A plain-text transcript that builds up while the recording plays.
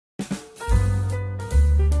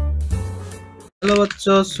Hello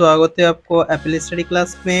बच्चों, स्वागत है आपको एप्पल स्टडी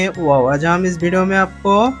क्लास में। वाओ, आज हम इस वीडियो में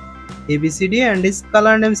आपको ABCD एंड इस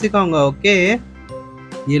कलर नेम सिखाऊंगा। Okay,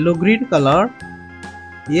 yellow green colour,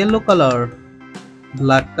 yellow colour,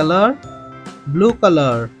 black colour, blue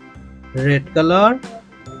colour, red colour,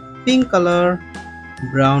 pink colour,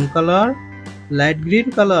 brown colour, light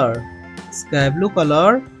green colour, sky blue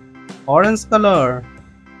colour, orange colour,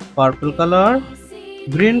 purple colour,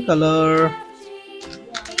 green colour.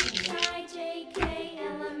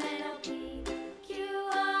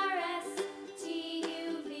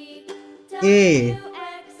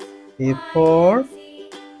 A for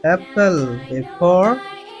apple, A for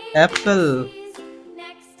apple.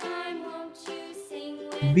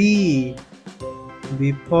 B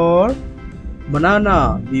for banana,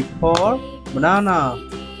 B for banana.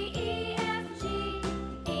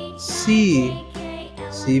 C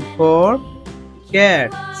for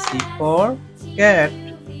cat, C for cat.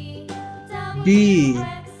 D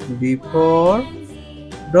for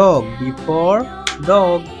dog, D for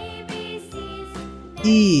dog.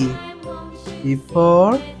 E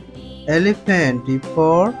for elephant, E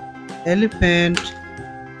for elephant.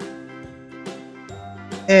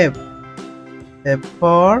 F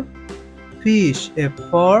for fish, F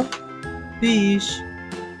for fish.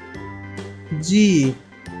 G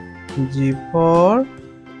for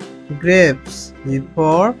grapes, G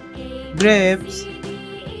for grapes.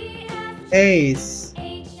 H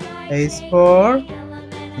for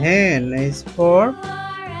hen, H for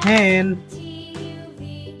hen.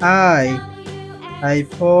 I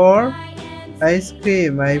for ice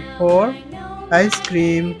cream, I for ice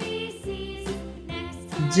cream.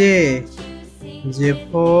 J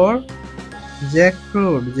for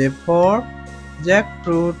jackfruit, J for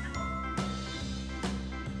jackfruit.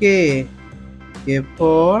 K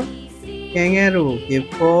for kangaroo, K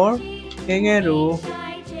for kangaroo.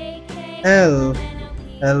 L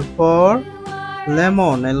for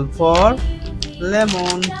lemon, L for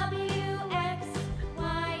lemon.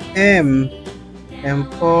 M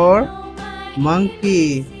for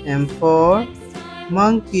monkey, M for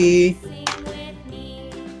monkey.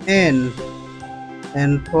 N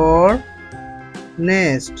for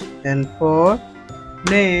nest, N for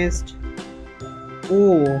nest. O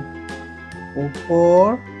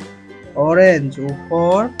for orange, O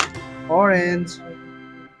for orange.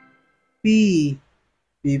 P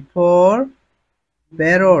for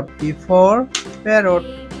parrot, P for parrot.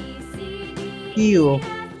 Q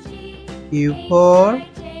for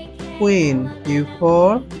queen, Q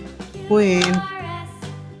for queen.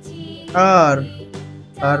 R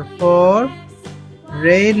for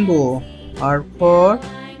rainbow, R for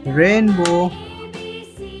rainbow.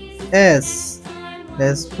 S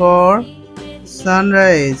for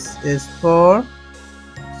sunrise, S for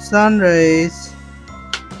sunrise.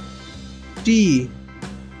 T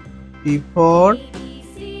for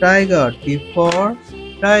tiger, T for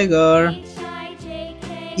tiger.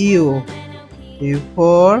 U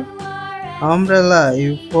for umbrella,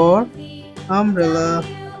 U for umbrella.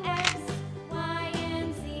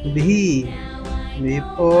 V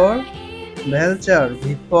for vulture,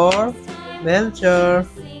 V for vulture.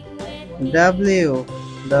 W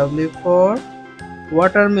for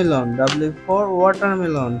watermelon, W for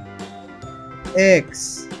watermelon.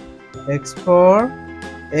 X for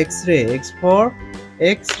X-ray, X for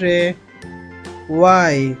X-ray.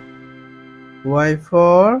 Y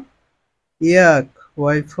for yak,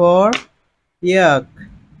 Y for yak.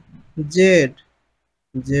 Z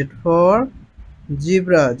for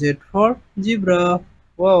zebra, Z for zebra.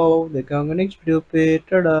 Wow, देखा होगा next video पे।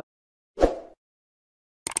 टाटा।